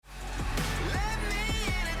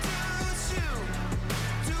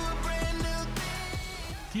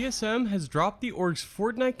TSM has dropped the org's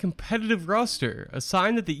Fortnite competitive roster, a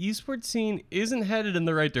sign that the esports scene isn't headed in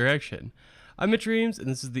the right direction. I'm Mitch Reams, and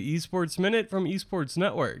this is the Esports Minute from Esports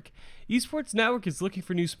Network. Esports Network is looking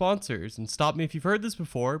for new sponsors, and stop me if you've heard this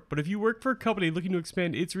before, but if you work for a company looking to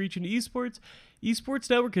expand its reach into esports, Esports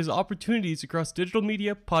Network has opportunities across digital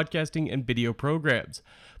media, podcasting, and video programs.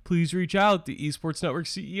 Please reach out to Esports Network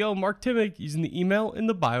CEO Mark Timmick using the email in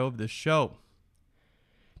the bio of this show.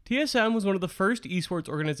 TSM was one of the first esports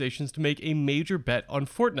organizations to make a major bet on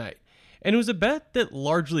Fortnite, and it was a bet that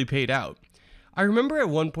largely paid out. I remember at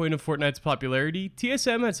one point of Fortnite's popularity,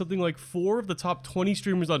 TSM had something like 4 of the top 20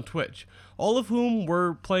 streamers on Twitch, all of whom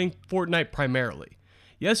were playing Fortnite primarily.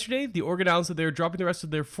 Yesterday, the org announced that they were dropping the rest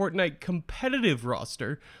of their Fortnite competitive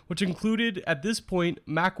roster, which included, at this point,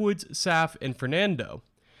 Macwoods, Saf, and Fernando.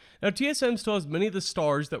 Now, TSM still has many of the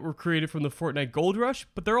stars that were created from the Fortnite Gold Rush,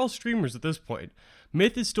 but they're all streamers at this point.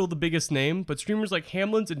 Myth is still the biggest name, but streamers like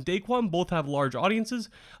Hamlins and Daquan both have large audiences,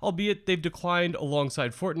 albeit they've declined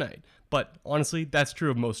alongside Fortnite. But honestly, that's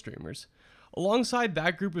true of most streamers. Alongside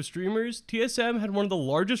that group of streamers, TSM had one of the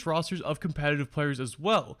largest rosters of competitive players as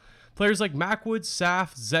well. Players like Macwoods,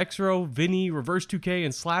 Saf, Zexro, Vinny, Reverse2K,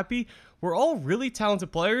 and Slappy were all really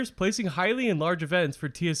talented players, placing highly in large events for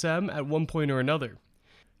TSM at one point or another.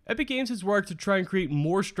 Epic Games has worked to try and create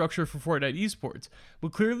more structure for Fortnite esports,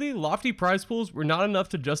 but clearly lofty prize pools were not enough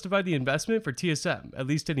to justify the investment for TSM, at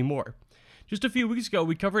least anymore. Just a few weeks ago,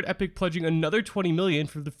 we covered Epic pledging another $20 million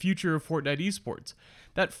for the future of Fortnite esports.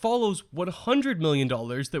 That follows $100 million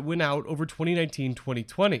that went out over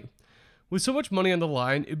 2019-2020. With so much money on the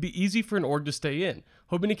line, it'd be easy for an org to stay in,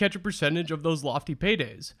 hoping to catch a percentage of those lofty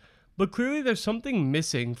paydays. But clearly there's something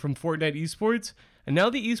missing from Fortnite esports, and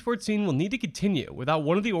now the esports scene will need to continue without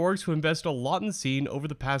one of the orgs who invested a lot in the scene over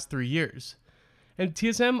the past 3 years. And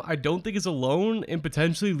TSM, I don't think is alone in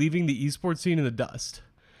potentially leaving the esports scene in the dust.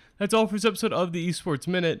 That's all for this episode of the Esports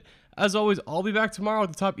Minute. As always, I'll be back tomorrow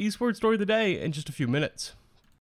with the top esports story of the day in just a few minutes.